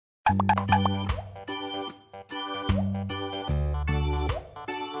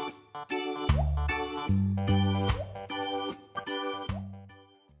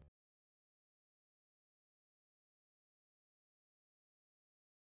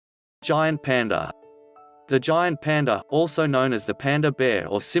Giant panda. The giant panda, also known as the panda bear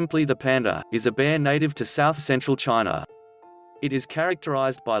or simply the panda, is a bear native to south-central China. It is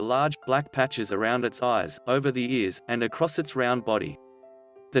characterized by large, black patches around its eyes, over the ears, and across its round body.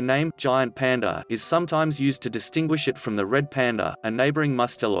 The name, giant panda, is sometimes used to distinguish it from the red panda, a neighboring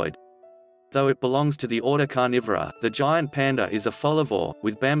musteloid. Though it belongs to the order Carnivora, the giant panda is a folivore,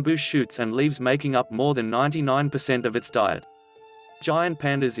 with bamboo shoots and leaves making up more than 99% of its diet. Giant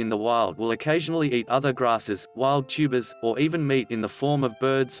pandas in the wild will occasionally eat other grasses, wild tubers, or even meat in the form of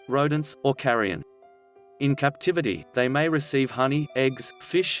birds, rodents, or carrion. In captivity, they may receive honey, eggs,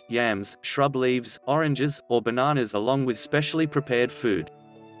 fish, yams, shrub leaves, oranges, or bananas along with specially prepared food.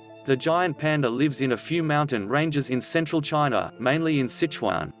 The giant panda lives in a few mountain ranges in central China, mainly in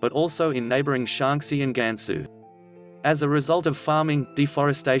Sichuan, but also in neighboring Shaanxi and Gansu. As a result of farming,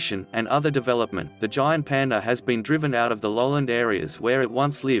 deforestation, and other development, the giant panda has been driven out of the lowland areas where it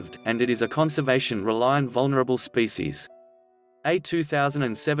once lived, and it is a conservation-reliant vulnerable species. A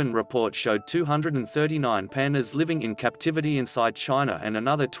 2007 report showed 239 pandas living in captivity inside China and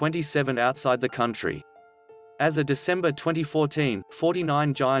another 27 outside the country. As of December 2014,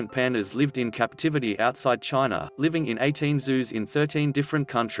 49 giant pandas lived in captivity outside China, living in 18 zoos in 13 different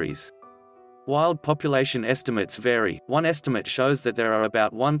countries. Wild population estimates vary. One estimate shows that there are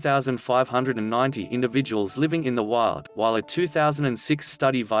about 1,590 individuals living in the wild, while a 2006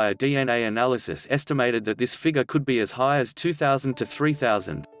 study via DNA analysis estimated that this figure could be as high as 2,000 to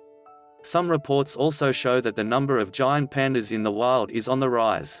 3,000. Some reports also show that the number of giant pandas in the wild is on the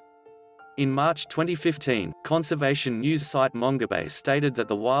rise. In March 2015, conservation news site Mongabay stated that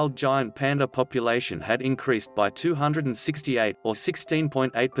the wild giant panda population had increased by 268, or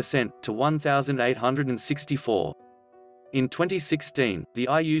 16.8%, to 1,864. In 2016, the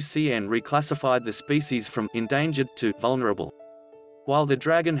IUCN reclassified the species from endangered to vulnerable. While the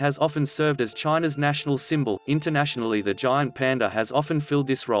dragon has often served as China's national symbol, internationally the giant panda has often filled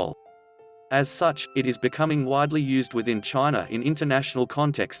this role. As such, it is becoming widely used within China in international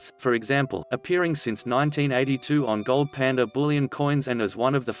contexts, for example, appearing since 1982 on gold panda bullion coins and as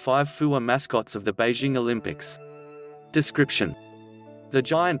one of the 5 Fua mascots of the Beijing Olympics. Description: the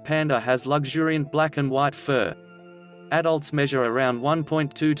giant panda has luxuriant black and white fur. Adults measure around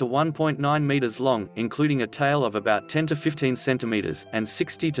 1.2 to 1.9 meters long, including a tail of about 10 to 15 centimeters, and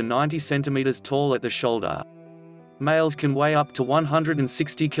 60 to 90 centimeters tall at the shoulder. Males can weigh up to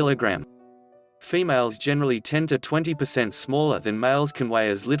 160 kilograms. Females generally 10 to 20% smaller than males can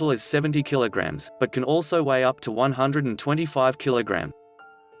weigh as little as 70 kilograms, but can also weigh up to 125 kilograms.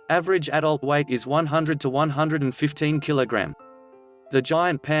 Average adult weight is 100 to 115 kilograms. The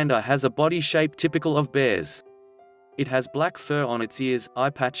giant panda has a body shape typical of bears. It has black fur on its ears, eye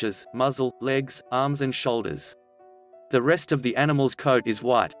patches, muzzle, legs, arms and shoulders. The rest of the animal's coat is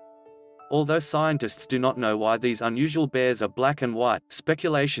white. Although scientists do not know why these unusual bears are black and white,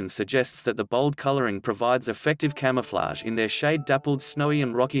 speculation suggests that the bold coloring provides effective camouflage in their shade-dappled snowy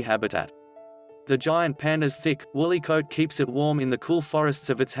and rocky habitat. The giant panda's thick, woolly coat keeps it warm in the cool forests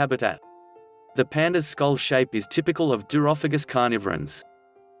of its habitat. The panda's skull shape is typical of Durophagus carnivorans.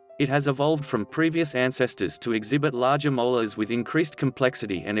 It has evolved from previous ancestors to exhibit larger molars with increased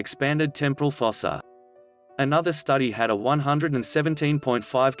complexity and expanded temporal fossa. Another study had a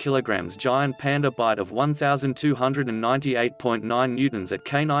 117.5 kilograms giant panda bite of 1,298.9 newtons at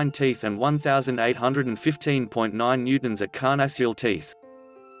canine teeth and 1,815.9 newtons at carnassial teeth.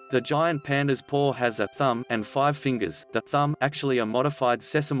 The giant panda's paw has a thumb and 5 fingers. The thumb, actually a modified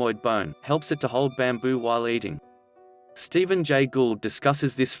sesamoid bone, helps it to hold bamboo while eating. Stephen Jay Gould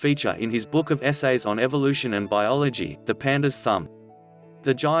discusses this feature in his book of essays on evolution and biology, The Panda's Thumb.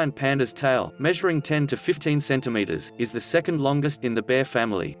 The giant panda's tail, measuring 10 to 15 centimeters, is the second longest in the bear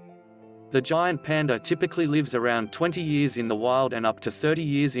family. The giant panda typically lives around 20 years in the wild and up to 30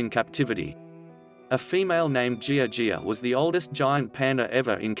 years in captivity. A female named Jia Jia was the oldest giant panda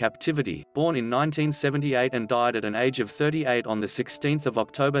ever in captivity, born in 1978 and died at an age of 38 on the 16th of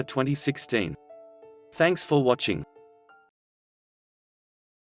October 2016. Thanks for watching.